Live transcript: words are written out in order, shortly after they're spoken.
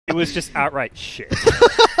It was just outright shit.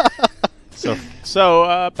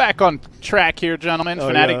 So back on track here, gentlemen.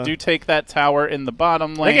 Fnatic do take that tower in the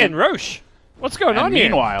bottom lane. Again, Roche. What's going on here?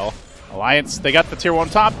 Meanwhile, Alliance, they got the tier 1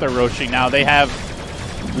 top. They're Roshing now. They have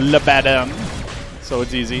Lebedem, so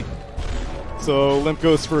it's easy. So Limp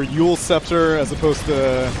goes for INTERCEPTOR as opposed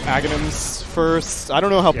to Aghanims first. I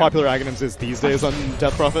don't know how popular Aghanims is these days on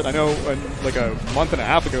Death Prophet. I know like a month and a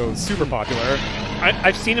half ago it was super popular.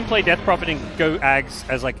 I've seen him play Death Prophet and go Ags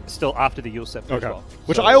as like still after the INTERCEPTOR as well.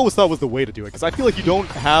 Which I always thought was the way to do it, because I feel like you don't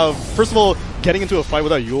have... First of all, getting into a fight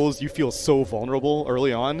without Yules, you feel so vulnerable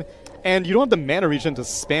early on. And you don't have the mana regen to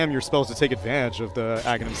spam your spells to take advantage of the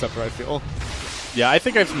Aghanim Scepter, I feel. Yeah, I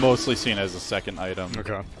think I've mostly seen it as a second item.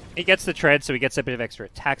 Okay. He gets the tread, so he gets a bit of extra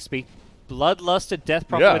attack speed. Bloodlusted Death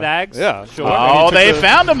Prophet with Ags. Yeah, sure. Oh, they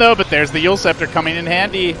found him, though, but there's the INTERCEPTOR coming in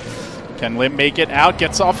handy. Can Lim make it out?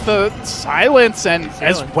 Gets off the silence, and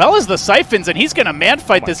as well as the siphons, and he's going to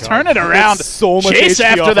man-fight this, turn it around. So much Chase HP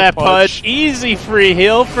after off that Pudge. Easy free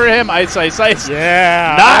heal for him. ICEICEICE.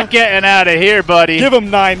 Yeah. Not getting out of here, buddy. Give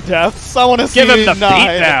him 9 deaths. I want to see Give him the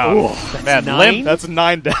 9. beatdown. Man, Lim. That's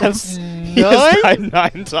 9 deaths. He has died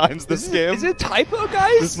 9 times this game. Is it typo,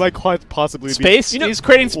 guys? This might quite possibly Space? be he's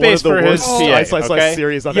creating space for his PA, ICEICEICE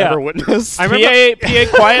series I've ever witnessed. I remember PA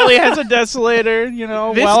quietly has a Desolator, you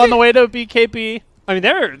know, well on the way to BKB. I mean,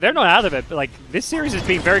 they're not out of it, but like this series is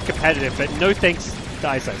being very competitive. But no thanks to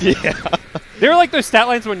ICEICEICE. Yeah. There were like those stat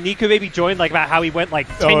lines when Nico Baby joined, like about how he went like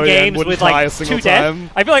 10 games with like 2 deaths.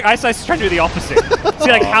 I feel like ICEICEICE is trying to do the opposite. See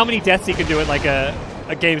like how many deaths he can do in like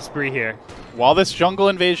a game spree here. While this jungle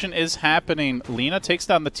invasion is happening, Lina takes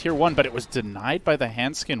down the tier 1, but it was denied by the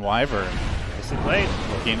Handskin Wyvern. Nicely played.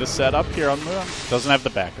 Looking to set up here on Moon. Doesn't have the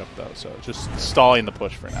backup though, so just stalling the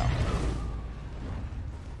push for now.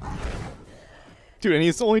 Dude, and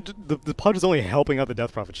he's only the Pudge is only helping out the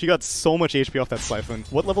Death Prophet. She got so much HP off that Siphon.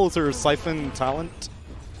 What level is her Siphon talent?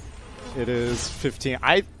 It is 15.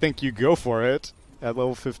 I think you go for it at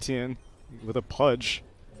level 15 with a Pudge.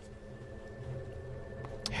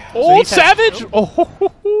 Oh, so Savage!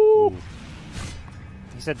 Oh,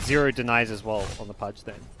 he said 0 denies as well on the Pudge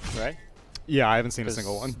then, right? Yeah, I haven't seen a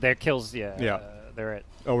single one. Their kills, they're it.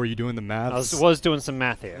 Oh, were you doing the math? I was doing some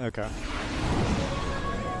math here. Okay.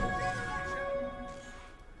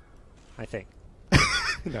 I think.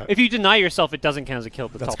 No. If you deny yourself, it doesn't count as a kill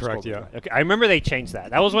at the top. That's correct, score. Okay, I remember they changed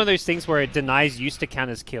that. That was one of those things where it denies used to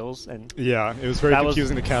count as kills. And yeah, it was very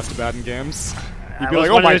confusing to cast bad in games. You'd be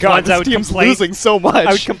like, oh my god, this team's losing so much.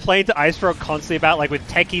 I would complain to Icerock constantly about, like with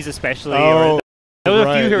techies especially. Or there were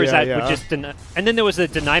a few heroes that would just deny. And then there was the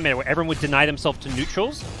deny meta where everyone would deny themselves to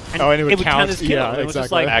neutrals. And, and it would count as kill. Yeah, it was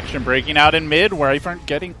just like action breaking out in mid, Wyvern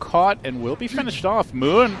getting caught and will be finished off.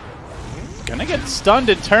 Moon gonna get stunned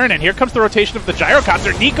in turn, and here comes the rotation of the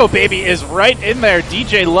gyrocopter. Nico Baby is right in there.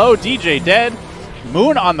 DJ low, DJ dead.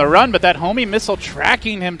 Moon on the run, but that homie missile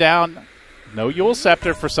tracking him down. No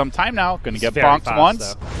INTERCEPTOR for some time now. Gonna get bonked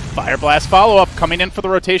once. Fire Blast follow-up coming in for the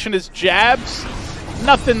rotation is Jabs.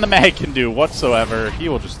 Nothing the Mag can do whatsoever. He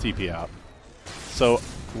will just TP out. So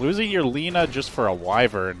losing your Lina just for a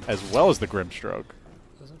Wyvern as well as the Grimstroke.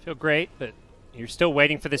 Doesn't feel great, but you're still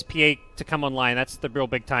waiting for this PA to come online. That's the real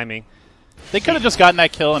big timing. They could have just gotten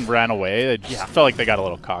that kill and ran away. They just felt like they got a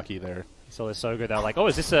little cocky there. So they're so good. They're like, oh,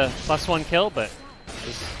 is this a +1 kill? But this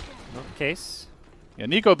is not the case. Yeah,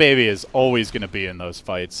 Nico Baby is always going to be in those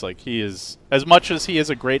fights. Like, he is, as much as he is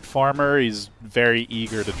a great farmer, he's very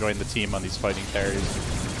eager to join the team on these fighting carries.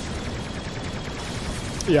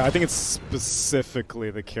 Yeah, I think it's specifically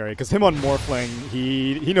the carry, because him on Morphling,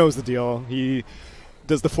 he knows the deal. He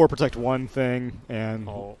does the 4 protect 1 thing, and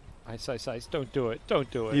ICEICEICE, don't do it. Don't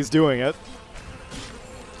do it. He's doing it.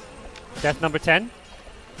 Death number 10?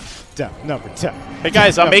 Death number 10. Hey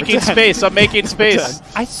guys, I'm making space. I'm making space.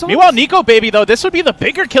 I Meanwhile, Nico Baby, though, this would be the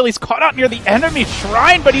bigger kill. He's caught out near the enemy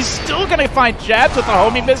shrine, but he's still going to find Jabs with a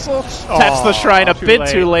homie missile. Taps the shrine a bit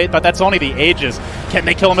too late, but that's only the Aegis. Can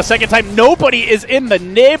they kill him a second time? Nobody is in the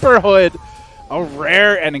neighborhood. A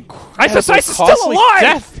rare and incredibly ICEICEICE is still alive!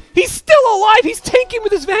 Death. He's still alive! He's tanking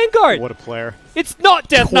with his Vanguard! What a player. It's not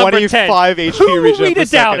death number 10. 25 HP Who regen would per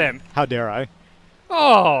doubt second. him? How dare I?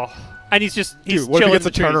 Oh. And he's just, he's Dude, what if he chilling gets a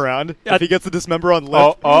in the trees. turnaround? If he gets a dismember on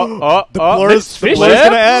left, the blur's Flip.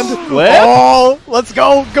 gonna end. Oh, let's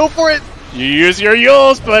go. Go for it. You use your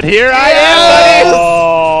Yules, but here I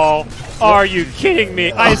am, buddies. Oh, are you kidding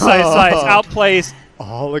me? ICEICEICE outplays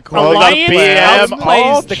all the Alliance, BM,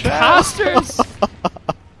 outplays the casters.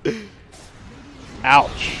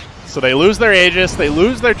 Ouch. So they lose their Aegis, they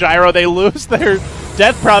lose their Gyro, they lose their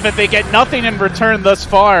Death Prophet. They get nothing in return thus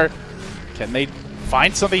far. Can they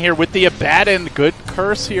find something here with the Abaddon. Good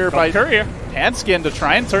curse here by Courier. Hanskin to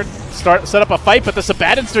try and set up a fight, but the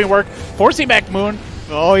Abaddon's doing work, forcing back Moon.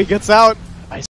 Oh, he gets out.